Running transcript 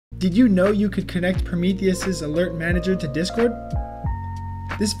Did you know you could connect Prometheus's Alert Manager to Discord?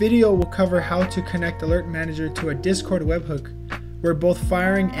 This video will cover how to connect Alert Manager to a Discord webhook, where both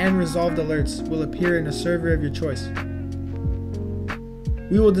firing and resolved alerts will appear in a server of your choice.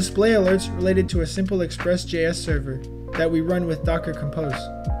 We will display alerts related to a simple Express.js server that we run with Docker Compose.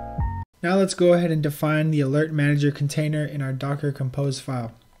 Now let's go ahead and define the Alert Manager container in our Docker Compose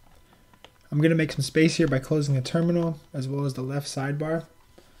file. I'm going to make some space here by closing the terminal as well as the left sidebar.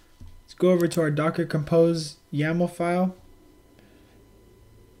 Let's go over to our Docker Compose YAML file.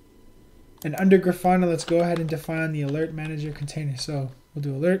 And under Grafana, let's go ahead and define the Alert Manager container. So we'll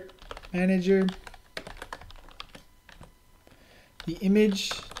do Alert Manager. The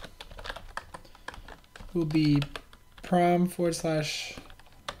image will be prom/Alert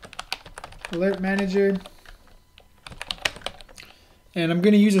Manager. And I'm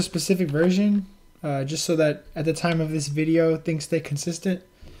going to use a specific version just so that at the time of this video things stay consistent.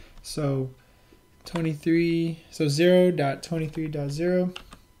 So 0.23.0.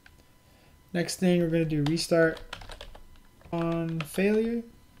 Next thing, we're going to do restart on failure.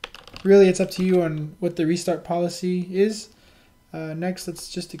 Really, it's up to you on what the restart policy is. Next, let's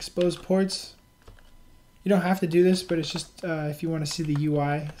just expose ports. You don't have to do this, but it's just if you want to see the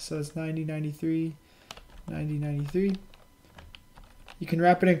UI. So it's 9093, 9093. You can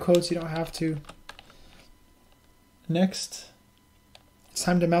wrap it in quotes, you don't have to. Next, it's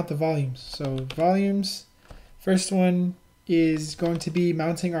time to mount the volumes. So volumes, first one is going to be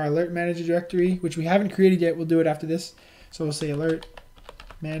mounting our Alert Manager directory, which we haven't created yet. We'll do it after this. So we'll say Alert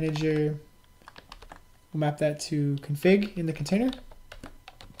Manager. We'll map that to config in the container.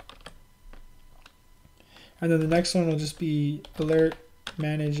 And then the next one will just be Alert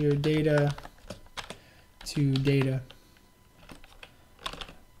Manager data to data.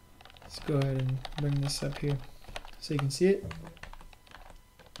 Let's go ahead and bring this up here so you can see it.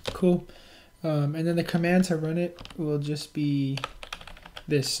 Cool. And then the command to run it will just be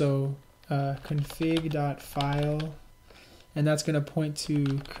this. So config.file, and that's going to point to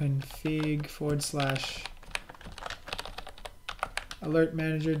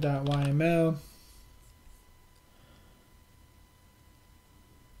config/alertmanager.yml.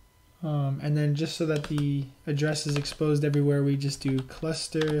 And then just so that the address is exposed everywhere, we just do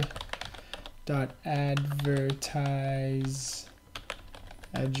cluster.advertise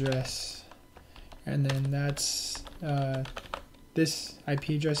address. And then that's this IP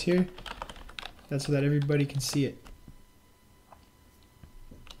address here. That's so that everybody can see it.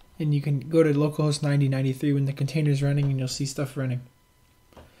 And you can go to localhost 9093 when the container is running and you'll see stuff running.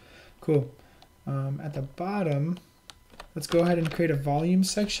 Cool. At the bottom, let's go ahead and create a volume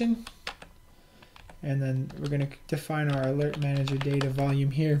section. And then we're going to define our Alert Manager data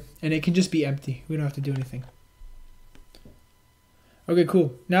volume here. And it can just be empty. We don't have to do anything. Okay,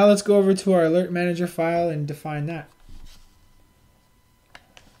 cool. Now let's go over to our Alert Manager file and define that.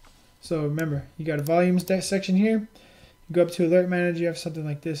 So remember, you got a volumes section here. You go up to Alert Manager, you have something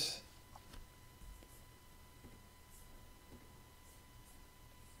like this.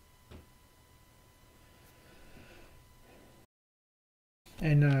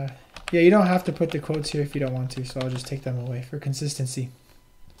 And yeah, you don't have to put the quotes here if you don't want to, so I'll just take them away for consistency.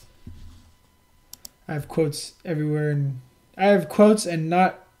 I have quotes everywhere, and I have quotes and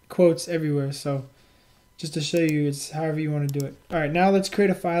not quotes everywhere, so just to show you, it's however you want to do it. All right, now let's create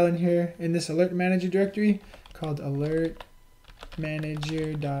a file in here in this Alert Manager directory called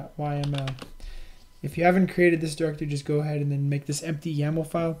alertmananger.yml. If you haven't created this directory, just go ahead and then make this empty YAML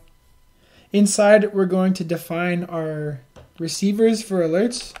file. Inside, we're going to define our receivers for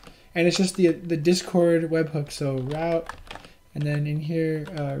alerts, and it's just the Discord webhook. So route, and then in here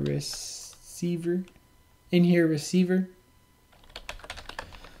receiver. In here receiver.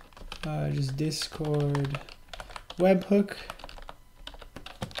 Just Discord webhook.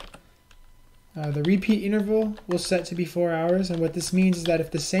 The repeat interval will set to be 4 hours, and what this means is that if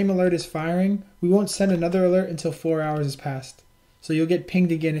the same alert is firing, we won't send another alert until 4 hours has passed. So you'll get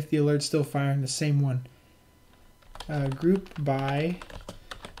pinged again if the alert's still firing the same one. Group by,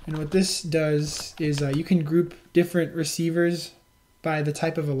 and what this does is you can group different receivers by the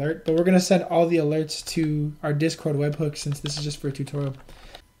type of alert, but we're going to send all the alerts to our Discord webhook since this is just for a tutorial.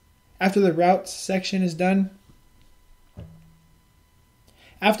 After the route section is done,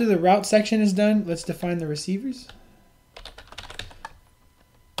 let's define the receivers.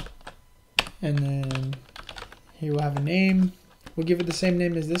 And then here we'll have a name. We'll give it the same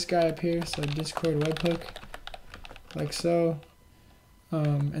name as this guy up here, so Discord webhook, like so.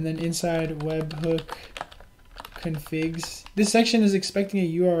 And then inside webhook configs. This section is expecting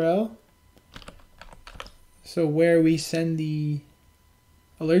a URL. So where we send the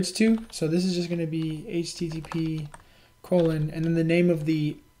alerts to. So this is just going to be http:// and then the name of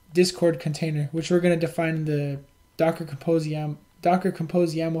the Discord container, which we're going to define the Docker Compose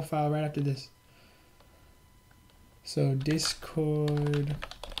YAML file right after this. So Discord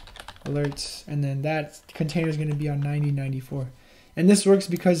alerts, and then that container is going to be on 9094. And this works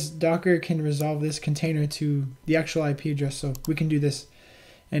because Docker can resolve this container to the actual IP address, so we can do this,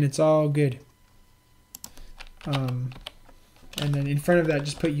 and it's all good. And then in front of that,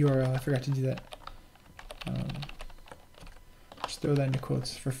 just put URL. I forgot to do that. Just throw that into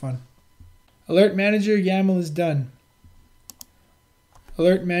quotes for fun. Alert Manager YAML is done.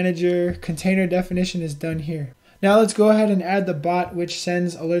 Alert Manager container definition is done here. Now let's go ahead and add the bot which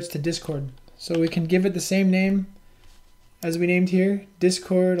sends alerts to Discord. So we can give it the same name as we named here,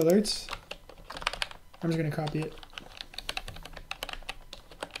 Discord alerts. I'm just going to copy it.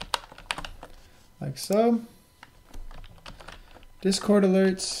 Like so. Discord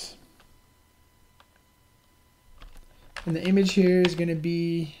alerts. And the image here is going to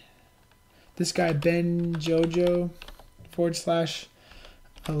be this guy Ben Jojo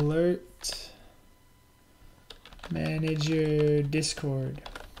 / alert manager Discord.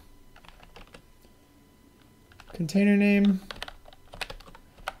 Container name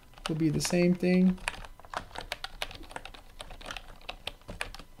will be the same thing.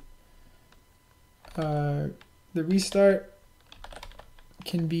 The restart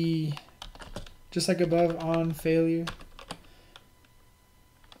can be just like above, on failure.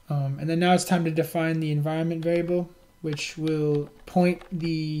 And then now it's time to define the environment variable, which will point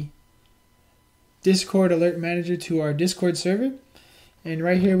the Discord Alert Manager to our Discord server. And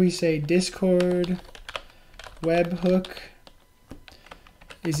right here we say Discord webhook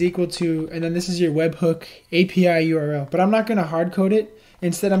is equal to, and then this is your webhook API URL. But I'm not going to hard code it.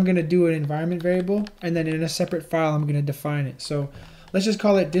 Instead, I'm going to do an environment variable, and then in a separate file, I'm going to define it. So let's just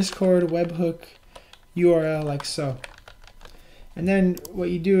call it Discord webhook URL like so. And then what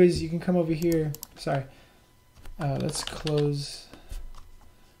you do is you can come over here. Sorry. Let's close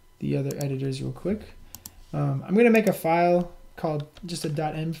the other editors real quick. I'm going to make a file called just a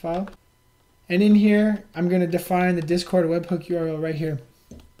 .m file. And in here, I'm going to define the Discord webhook URL right here.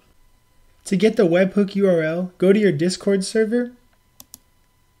 To get the webhook URL, go to your Discord server.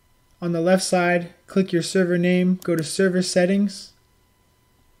 On the left side, click your server name, go to server settings,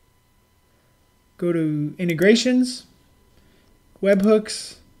 go to integrations,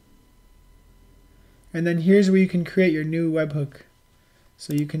 webhooks, and then here's where you can create your new webhook.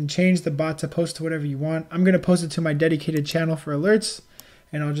 So you can change the bot to post to whatever you want. I'm going to post it to my dedicated channel for alerts,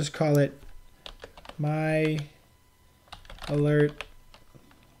 and I'll just call it my alert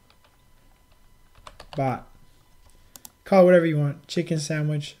bot. Call it whatever you want, chicken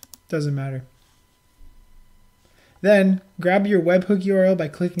sandwich, doesn't matter. Then grab your webhook URL by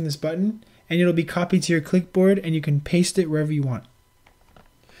clicking this button, and it'll be copied to your clipboard, and you can paste it wherever you want.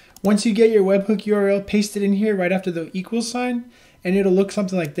 Once you get your webhook URL, paste it in here right after the equal sign, and it'll look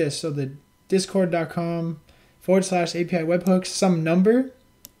something like this. So the discord.com / API webhooks, some number.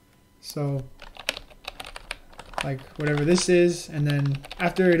 So like whatever this is, and then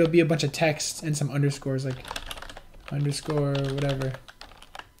after it'll be a bunch of text and some underscores, like underscore whatever.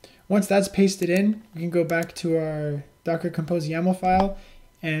 Once that's pasted in, we can go back to our Docker Compose YAML file,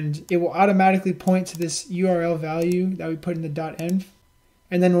 and it will automatically point to this URL value that we put in the .env.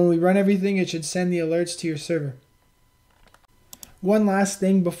 And then when we run everything, it should send the alerts to your server. One last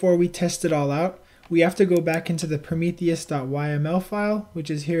thing before we test it all out, we have to go back into the Prometheus.yml file, which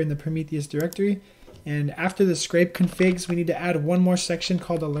is here in the Prometheus directory. And after the scrape configs, we need to add one more section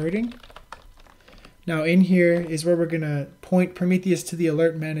called alerting. Now in here is where we're going to point Prometheus to the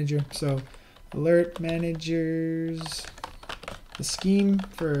alert manager. So alert managers, the scheme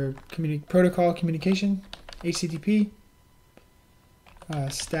for protocol communication, HTTP,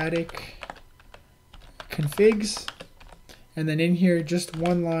 static configs, and then in here just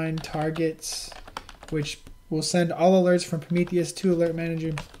one line targets, which will send all alerts from Prometheus to alert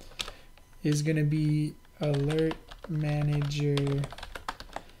manager, is going to be alert manager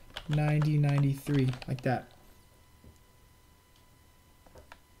 9093, like that.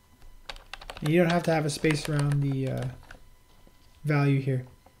 And you don't have to have a space around the value here.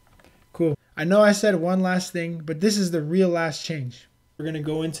 Cool. I know I said one last thing, but this is the real last change. We're going to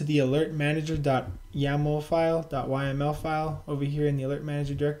go into the alertmanager.yml file over here in the alert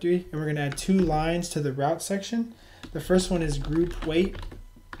manager directory, and we're going to add 2 lines to the route section. The first one is group wait,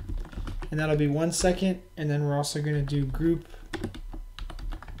 and that'll be 1 second, and then we're also going to do group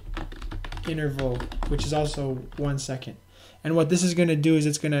interval, which is also 1 second. And what this is going to do is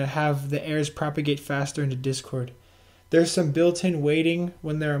it's going to have the errors propagate faster into Discord. There's some built-in waiting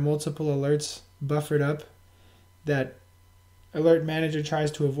when there are multiple alerts buffered up that Alertmanager tries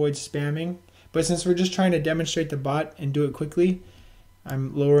to avoid spamming. But since we're just trying to demonstrate the bot and do it quickly,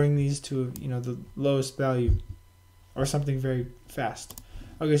 I'm lowering these to the lowest value or something very fast.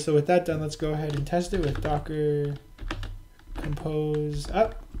 Okay, so with that done, let's go ahead and test it with Docker compose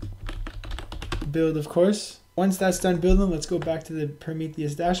up. Build, of course. Once that's done building, let's go back to the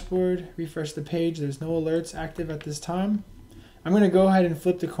Prometheus dashboard, refresh the page. There's no alerts active at this time. I'm going to go ahead and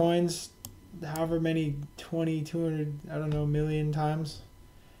flip the coins however many, 20, 200, I don't know, million times.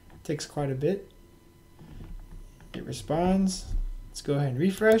 It takes quite a bit. It responds. Let's go ahead and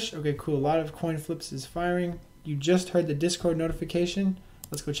refresh. Okay, cool. A lot of coin flips is firing. You just heard the Discord notification.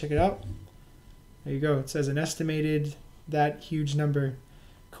 Let's go check it out. There you go. It says an estimated that huge number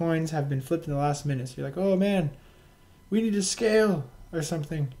coins have been flipped in the last minute. So you're like, oh man, we need to scale or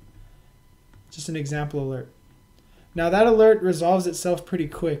something. Just an example alert. Now that alert resolves itself pretty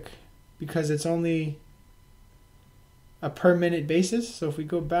quick because it's only a per minute basis. So if we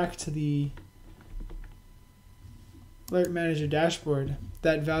go back to the Alertmanager dashboard,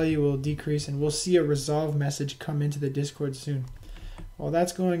 that value will decrease and we'll see a resolve message come into the Discord soon. While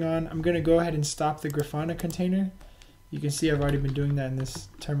that's going on, I'm going to go ahead and stop the Grafana container. You can see I've already been doing that in this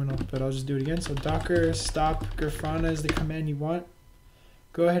terminal, but I'll just do it again. So Docker stop Grafana is the command you want.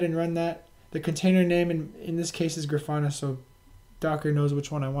 Go ahead and run that. The container name in this case is Grafana, so Docker knows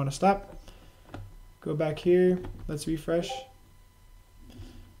which one I want to stop. Go back here. Let's refresh.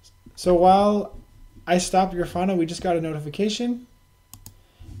 So while I stopped Grafana, we just got a notification,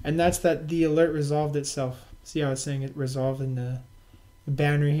 and that's that the alert resolved itself. See how it's saying it resolved and the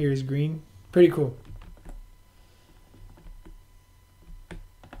banner here is green? Pretty cool.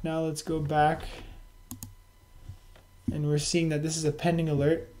 Now let's go back, and we're seeing that this is a pending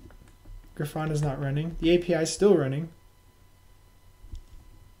alert. Grafana is not running. The API is still running.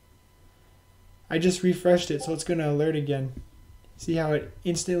 I just refreshed it, so it's going to alert again. See how it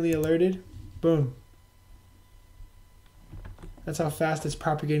instantly alerted? Boom. That's how fast it's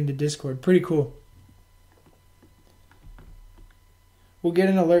propagating to Discord. Pretty cool. We'll get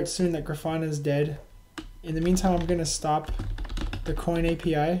an alert soon that Grafana is dead. In the meantime, I'm going to stop the coin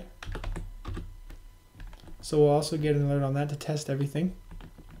API. So we'll also get an alert on that to test everything.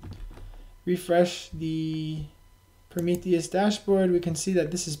 Refresh the Prometheus dashboard. We can see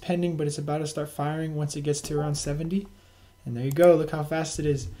that this is pending, but it's about to start firing once it gets to around 70. And there you go. Look how fast it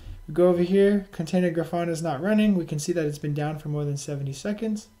is. We go over here. Container Grafana is not running. We can see that it's been down for more than 70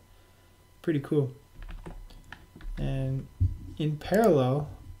 seconds. Pretty cool. And in parallel,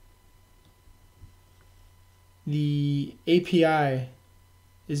 the API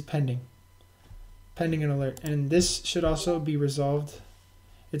is pending an alert, and this should also be resolved.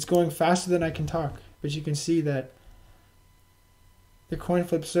 It's going faster than I can talk, but you can see that the coin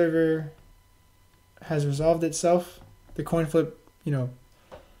flip server has resolved itself. The coin flip, a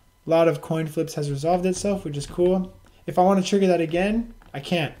lot of coin flips has resolved itself, which is cool. If I want to trigger that again, I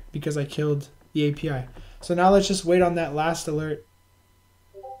can't because I killed the API. So now let's just wait on that last alert.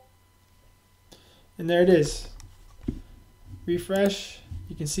 And there it is. Refresh.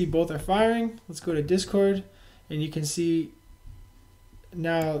 You can see both are firing. Let's go to Discord, and you can see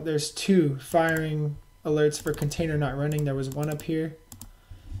now there's 2 firing alerts for container not running. There was one up here,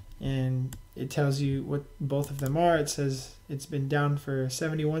 and it tells you what both of them are. It says it's been down for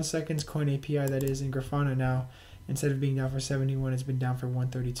 71 seconds, coin API that is, in Grafana now. Instead of being down for 71, it's been down for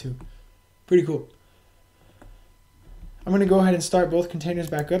 132. Pretty cool. I'm going to go ahead and start both containers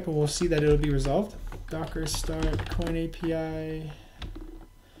back up, and we'll see that it'll be resolved. Docker start coin API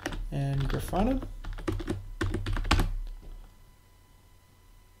and Grafana.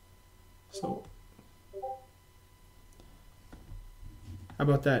 So how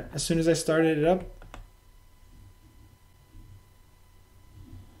about that? As soon as I started it up,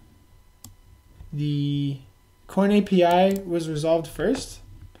 the coin API was resolved first,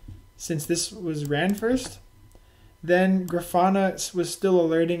 since this was ran first. Then Grafana was still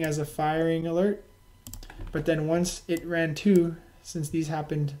alerting as a firing alert, but then once it ran 2, since these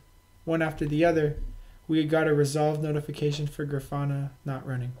happened one after the other, we got a resolved notification for Grafana not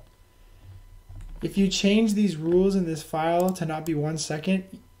running. If you change these rules in this file to not be 1 second,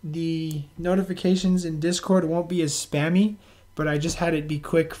 the notifications in Discord won't be as spammy, but I just had it be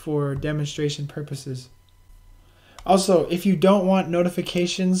quick for demonstration purposes. Also, if you don't want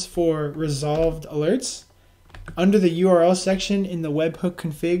notifications for resolved alerts, under the URL section in the webhook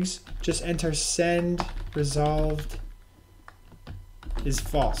configs, just enter send resolved is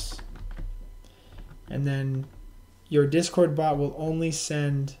false. And then your Discord bot will only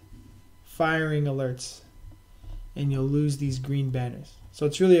send firing alerts. and you'll lose these green banners. So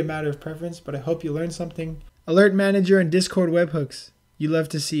it's really a matter of preference, but I hope you learned something. Alert Manager and Discord webhooks. You love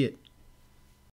to see it.